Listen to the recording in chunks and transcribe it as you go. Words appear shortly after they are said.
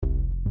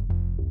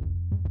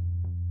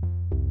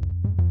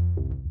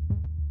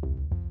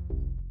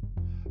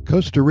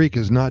Costa Rica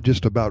is not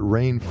just about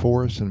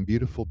rainforests and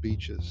beautiful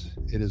beaches.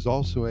 It is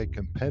also a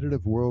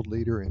competitive world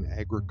leader in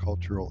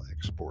agricultural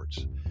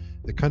exports.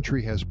 The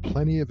country has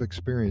plenty of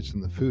experience in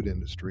the food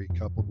industry,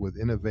 coupled with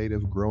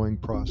innovative growing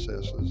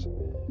processes,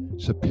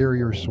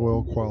 superior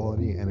soil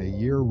quality, and a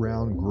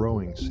year-round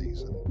growing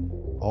season.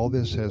 All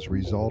this has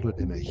resulted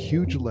in a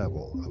huge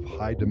level of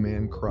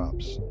high-demand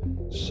crops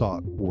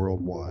sought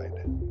worldwide.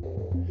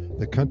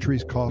 The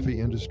country's coffee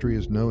industry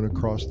is known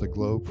across the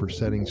globe for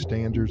setting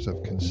standards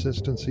of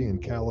consistency and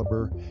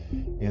caliber,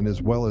 and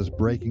as well as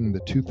breaking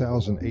the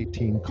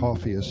 2018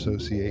 Coffee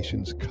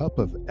Association's Cup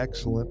of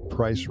Excellent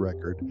price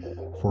record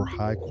for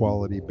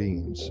high-quality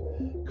beans.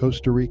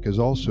 Costa Rica is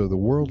also the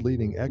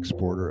world-leading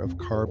exporter of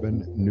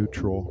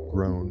carbon-neutral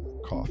grown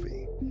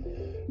coffee.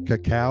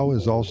 Cacao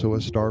is also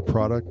a star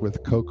product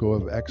with Cocoa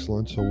of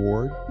Excellence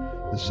Award,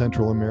 the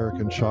Central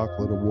American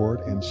Chocolate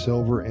Award, and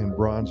silver and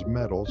bronze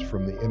medals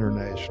from the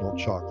International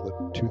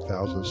Chocolate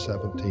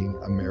 2017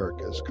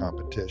 Americas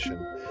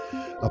competition.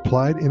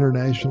 Applied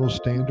international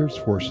standards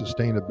for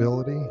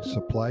sustainability,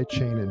 supply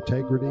chain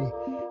integrity,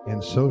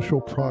 and social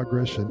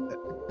progress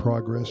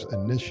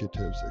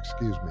initiatives,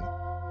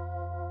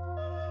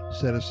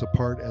 set us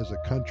apart as a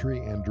country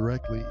and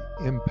directly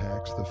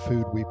impacts the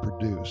food we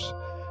produce,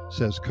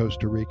 says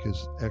Costa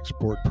Rica's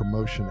export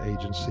promotion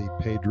agency,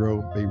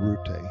 Pedro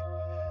Beirute.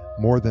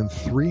 More than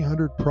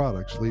 300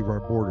 products leave our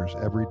borders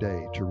every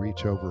day to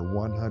reach over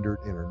 100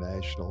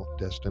 international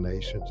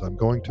destinations. I'm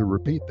going to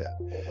repeat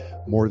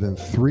that. More than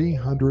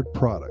 300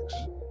 products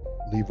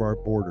leave our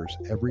borders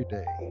every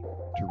day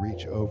to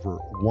reach over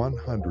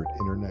 100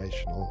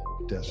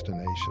 international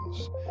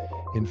destinations.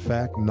 In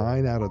fact,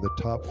 9 out of the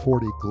top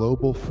 40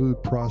 global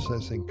food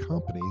processing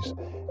companies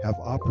have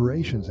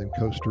operations in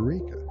Costa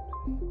Rica.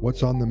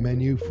 What's on the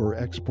menu for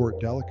export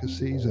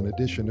delicacies? In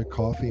addition to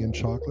coffee and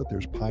chocolate,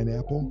 there's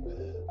pineapple,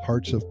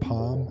 hearts of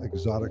palm,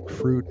 exotic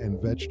fruit and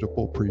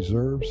vegetable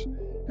preserves,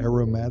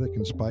 aromatic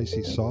and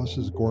spicy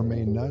sauces,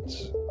 gourmet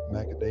nuts,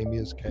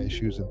 macadamias,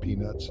 cashews, and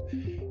peanuts,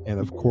 and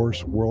of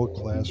course,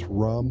 world-class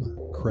rum,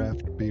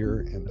 craft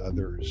beer, and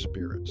other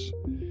spirits.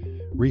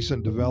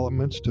 Recent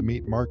developments to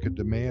meet market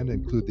demand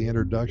include the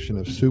introduction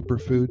of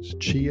superfoods,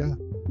 chia,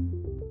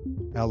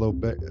 aloe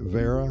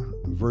vera,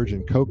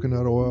 virgin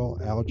coconut oil,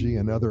 algae,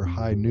 and other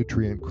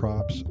high-nutrient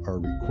crops are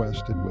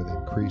requested with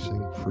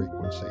increasing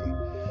frequency.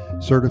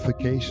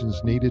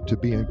 Certifications needed to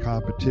be in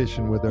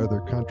competition with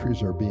other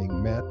countries are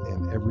being met,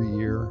 and every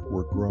year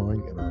we're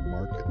growing in our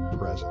market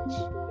presence.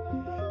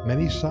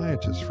 Many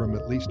scientists from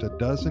at least a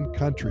dozen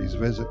countries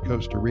visit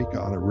Costa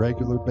Rica on a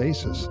regular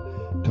basis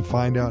to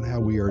find out how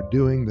we are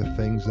doing the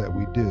things that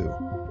we do.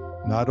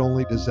 Not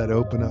only does that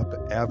open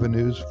up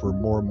avenues for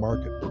more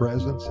market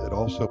presence, it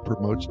also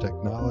promotes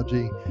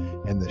technology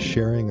and the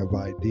sharing of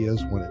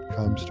ideas when it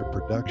comes to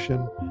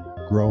production,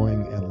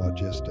 growing, and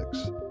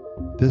logistics.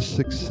 This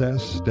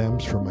success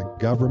stems from a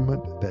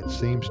government that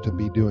seems to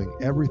be doing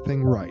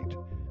everything right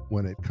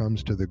when it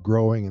comes to the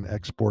growing and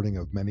exporting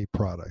of many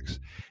products.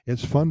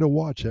 It's fun to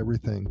watch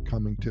everything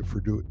coming to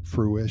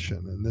fruition,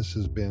 and this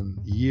has been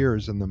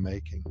years in the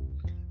making.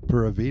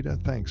 Pura Vida,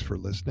 thanks for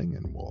listening,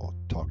 and we'll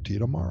talk to you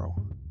tomorrow.